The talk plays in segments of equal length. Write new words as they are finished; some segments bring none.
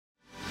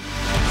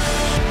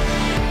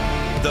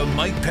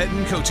Mike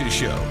Pettine Coaches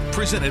Show,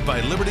 presented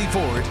by Liberty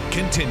Ford,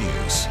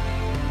 continues.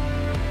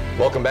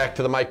 Welcome back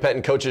to the Mike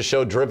Pettine Coaches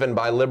Show, driven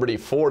by Liberty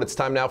Ford. It's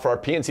time now for our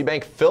PNC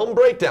Bank film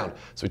breakdown.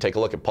 So we take a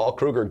look at Paul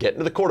Kruger getting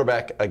to the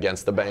quarterback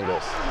against the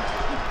Bengals.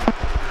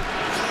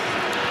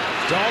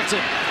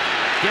 Dalton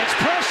gets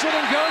pressured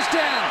and goes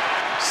down.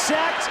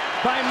 Sacked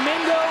by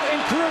Mingo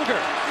and Kruger.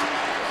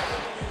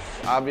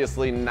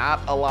 Obviously not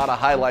a lot of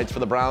highlights for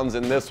the Browns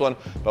in this one,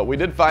 but we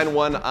did find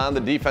one on the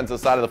defensive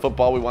side of the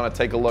football we want to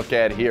take a look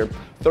at here.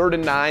 3rd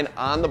and 9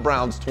 on the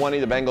Browns 20.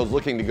 The Bengals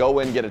looking to go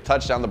in, get a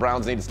touchdown. The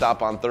Browns need to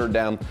stop on 3rd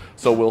down,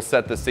 so we'll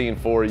set the scene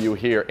for you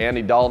here.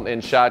 Andy Dalton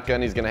in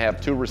shotgun. He's going to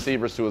have 2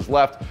 receivers to his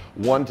left,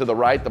 1 to the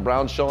right. The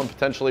Browns showing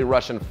potentially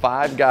rushing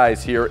 5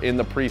 guys here in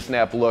the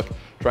pre-snap look,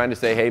 trying to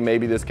say, hey,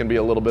 maybe this can be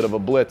a little bit of a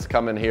blitz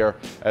coming here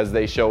as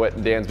they show it,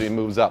 and Dansby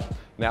moves up.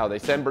 Now they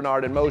send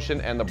Bernard in motion,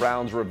 and the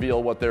Browns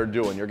reveal what they're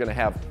doing. You're going to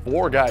have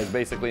 4 guys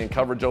basically in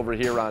coverage over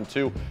here on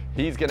 2.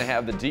 He's going to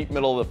have the deep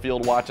middle of the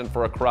field watching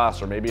for a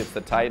cross, or maybe it's the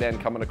tight end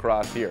coming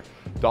across here.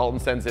 Dalton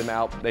sends him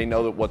out. They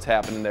know that what's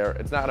happening there.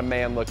 It's not a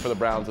man look for the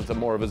Browns. It's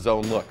more of a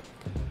zone look.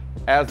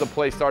 As the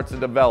play starts to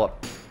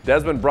develop,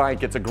 Desmond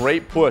Bryant gets a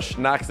great push,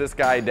 knocks this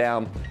guy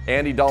down.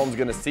 Andy Dalton's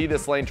going to see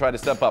this lane, try to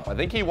step up. I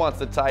think he wants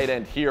the tight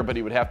end here, but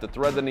he would have to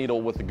thread the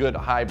needle with a good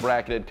high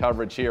bracketed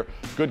coverage here.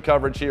 Good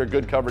coverage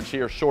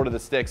here, short of the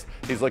sticks.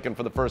 He's looking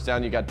for the first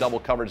down. You got double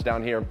coverage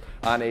down here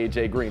on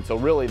A.J. Green. So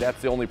really, that's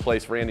the only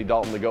place for Andy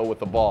Dalton to go with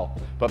the ball.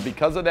 But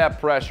because of that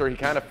pressure, he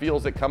kind of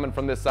feels it coming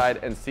from this side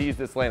and sees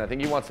this lane. I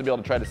think he wants to be able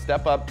to try to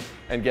step up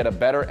and get a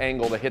better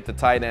angle to hit the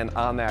tight end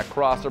on that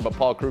crosser. But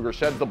Paul Kruger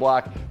sheds the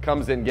block,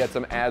 comes in, gets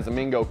him as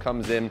Mingo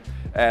comes in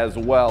as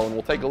well. And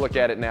we'll take a look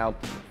at it now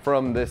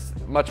from this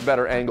much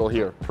better angle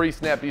here.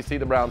 Pre-snap, you see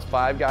the Browns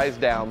 5 guys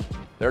down.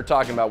 They're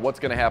talking about what's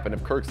going to happen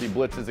if Kirksey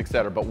blitzes,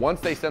 etc. But once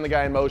they send the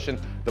guy in motion,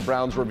 the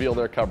Browns reveal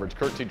their coverage.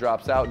 Kirksey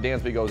drops out,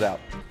 Dansby goes out.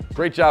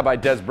 Great job by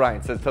Des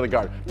Bryant, says to the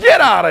guard,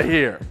 get out of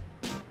here!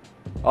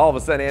 All of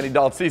a sudden, Andy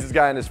Dalton sees his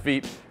guy on his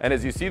feet, and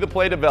as you see the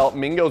play develop,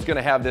 Mingo's going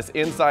to have this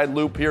inside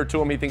loop here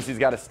to him. He thinks he's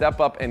got to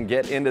step up and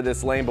get into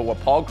this lane, but what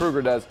Paul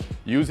Kruger does,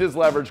 use his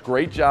leverage,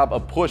 great job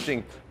of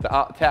pushing the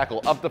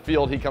tackle up the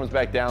field. He comes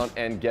back down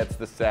and gets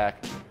the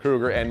sack.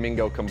 Kruger and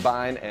Mingo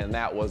combine, and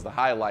that was the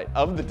highlight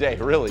of the day,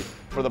 really,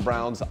 for the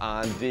Browns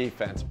on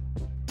defense.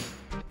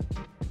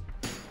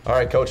 All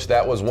right, Coach,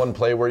 that was one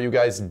play where you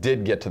guys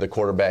did get to the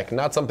quarterback.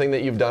 Not something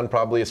that you've done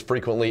probably as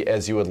frequently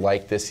as you would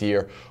like this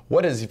year.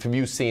 What have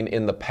you seen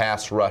in the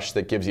pass rush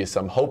that gives you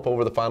some hope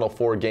over the final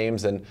 4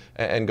 games and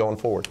going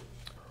forward?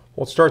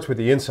 Well, it starts with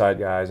the inside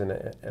guys, and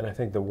I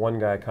think the one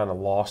guy kind of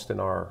lost in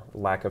our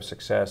lack of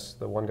success,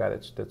 the one guy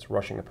that's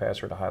rushing the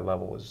passer at a high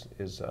level is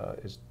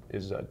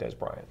Des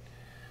Bryant.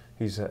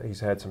 He's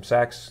had some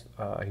sacks.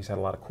 He's had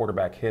a lot of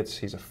quarterback hits.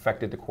 He's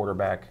affected the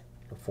quarterback,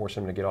 forced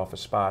him to get off his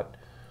spot.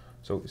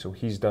 So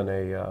he's done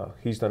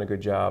a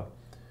good job,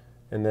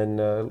 and then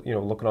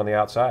looking on the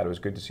outside, it was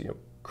good to see.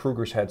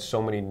 Kruger's had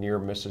so many near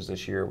misses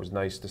this year. It was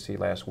nice to see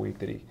last week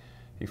that he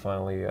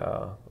finally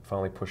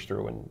pushed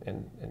through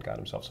and got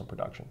himself some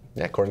production.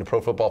 Yeah, according to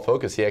Pro Football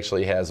Focus, he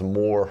actually has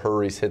more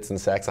hurries, hits, and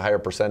sacks, a higher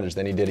percentage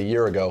than he did a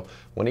year ago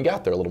when he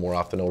got there a little more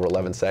often, over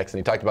 11 sacks. And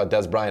he talked about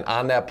Des Bryant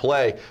on that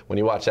play. When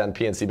you watch that on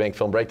PNC Bank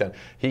Film Breakdown,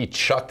 he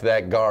chucked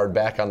that guard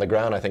back on the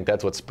ground. I think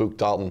that's what spooked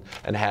Dalton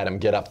and had him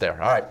get up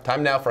there. All right,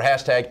 time now for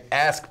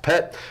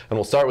 #AskPet. And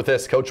we'll start with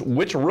this. Coach,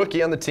 which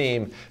rookie on the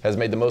team has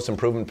made the most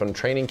improvement from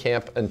training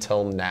camp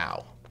until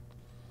now?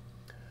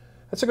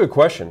 That's a good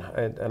question.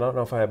 I don't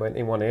know if I have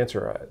anyone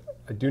answer.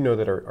 I do know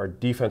that our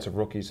defensive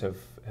rookies have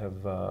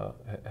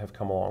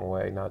come a long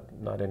way.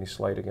 Not any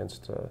slight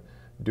against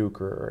Duke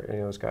or any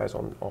of those guys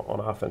on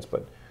offense,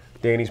 but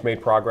Danny's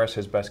made progress.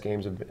 His best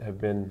games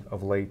have been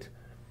of late.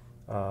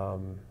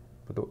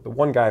 But the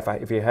one guy,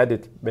 if you had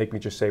to make me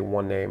just say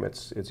one name,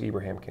 it's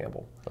Ibrahim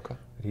Campbell. Okay.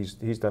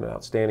 He's done an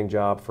outstanding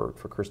job for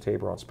Chris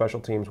Tabor on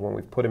special teams. When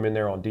we've put him in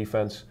there on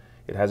defense,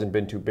 it hasn't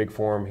been too big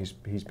for him.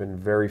 He's been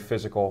very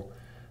physical.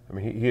 I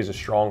mean, he is a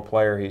strong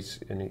player.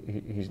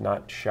 He's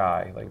not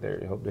shy. Like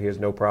he has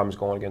no problems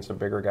going against a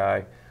bigger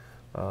guy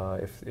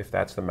if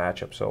that's the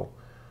matchup. So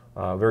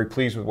very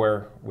pleased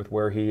with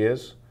where he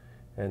is,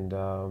 and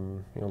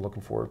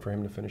looking forward for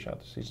him to finish out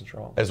the season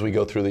strong. As we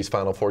go through these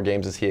final 4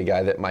 games, is he a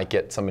guy that might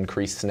get some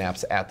increased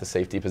snaps at the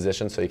safety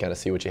position, so you kind of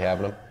see what you have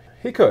in him?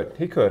 He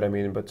could. I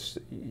mean, but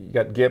you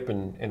got Gipp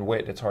and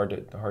Witt. It's hard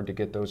to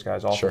get those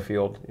guys off the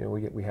field.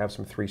 We have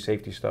some 3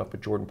 safety stuff,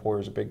 but Jordan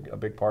Poyer is a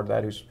big part of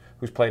that.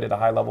 Who's played at a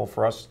high level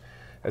for us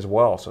as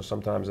well. So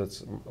sometimes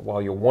it's,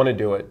 while you want to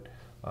do it,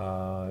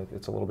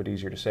 it's a little bit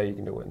easier to say you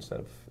can do it instead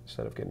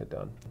of getting it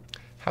done.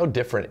 How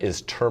different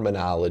is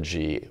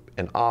terminology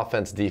and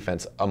offense,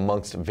 defense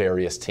amongst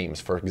various teams?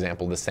 For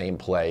example, the same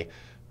play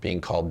being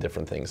called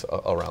different things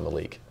around the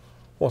league.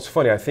 Well, it's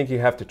funny. I think you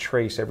have to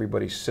trace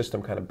everybody's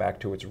system kind of back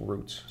to its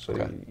roots.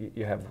 So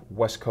you have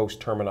West Coast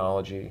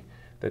terminology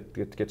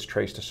that gets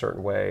traced a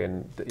certain way,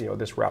 and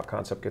this route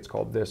concept gets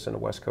called this in a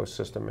West Coast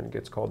system, and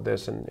gets called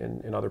this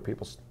in other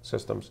people's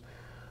systems.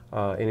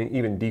 And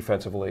even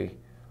defensively,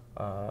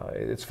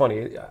 It's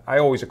funny. I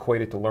always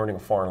equate it to learning a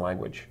foreign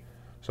language.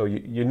 So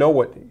you know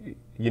what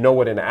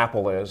an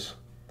apple is,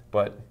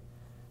 but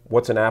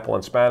what's an apple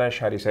in Spanish?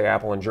 How do you say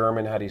apple in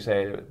German? How do you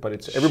say it? But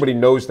it's everybody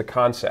knows the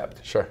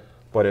concept. Sure.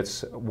 But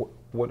it's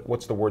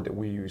what's the word that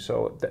we use?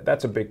 So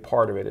that's a big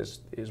part of it.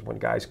 Is when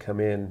guys come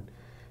in,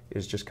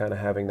 is just kind of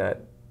having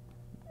that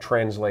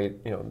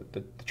translate,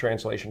 the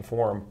translation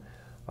for them.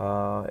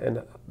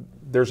 And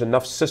there's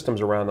enough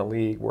systems around the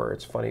league where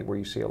it's funny where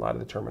you see a lot of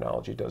the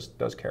terminology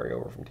does carry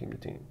over from team to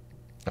team.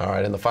 All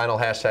right, and the final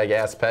hashtag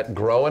Ask Pet,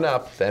 growing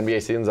up, the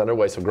NBA season's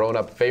underway, so growing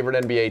up,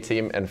 favorite NBA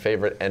team and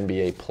favorite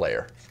NBA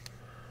player?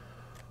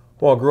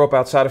 Well, I grew up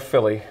outside of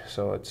Philly,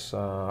 so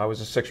I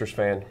was a Sixers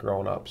fan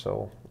growing up,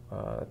 so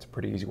it's a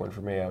pretty easy one for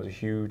me. I was a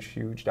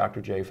huge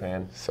Dr. J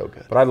fan. So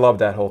good. But I loved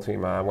that whole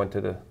team. I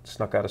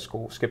snuck out of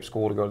school, skipped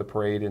school to go to the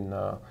parade in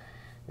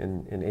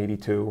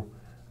 '82.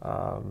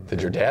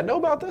 Did your dad know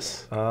about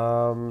this?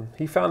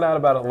 He found out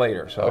about it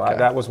later, so Okay.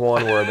 that was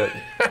one where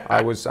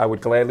I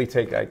gladly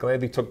took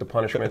the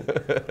punishment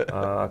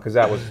because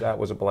that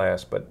was a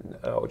blast.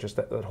 But just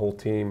that whole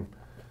team,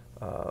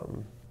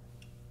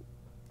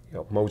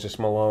 Moses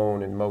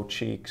Malone and Mo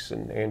Cheeks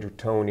and Andrew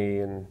Toney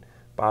and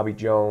Bobby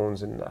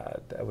Jones, and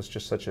that was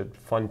just such a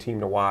fun team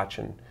to watch.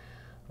 And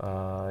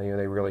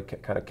they really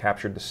kind of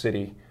captured the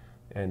city.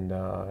 And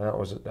that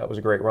was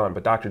a great run.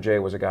 But Dr. J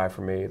was a guy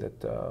for me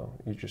that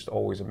you're just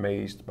always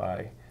amazed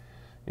by.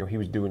 He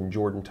was doing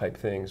Jordan type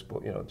things,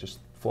 but just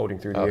floating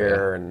through the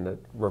air and the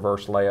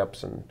reverse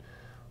layups and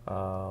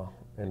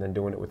then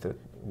doing it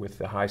with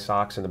the high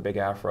socks and the big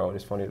afro.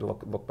 It's funny to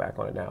look back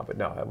on it now, but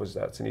no,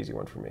 that's an easy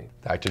one for me.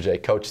 Dr. J,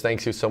 Coach,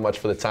 thanks you so much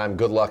for the time.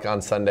 Good luck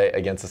on Sunday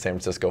against the San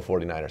Francisco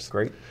 49ers.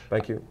 Great,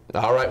 thank you.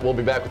 All right, we'll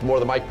be back with more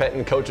of the Mike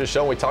Pettine Coaches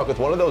Show. We talk with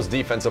one of those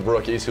defensive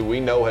rookies who we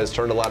know has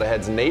turned a lot of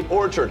heads. Nate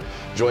Orchard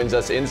joins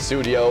us in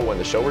studio when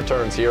the show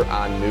returns here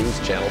on News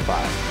Channel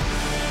 5.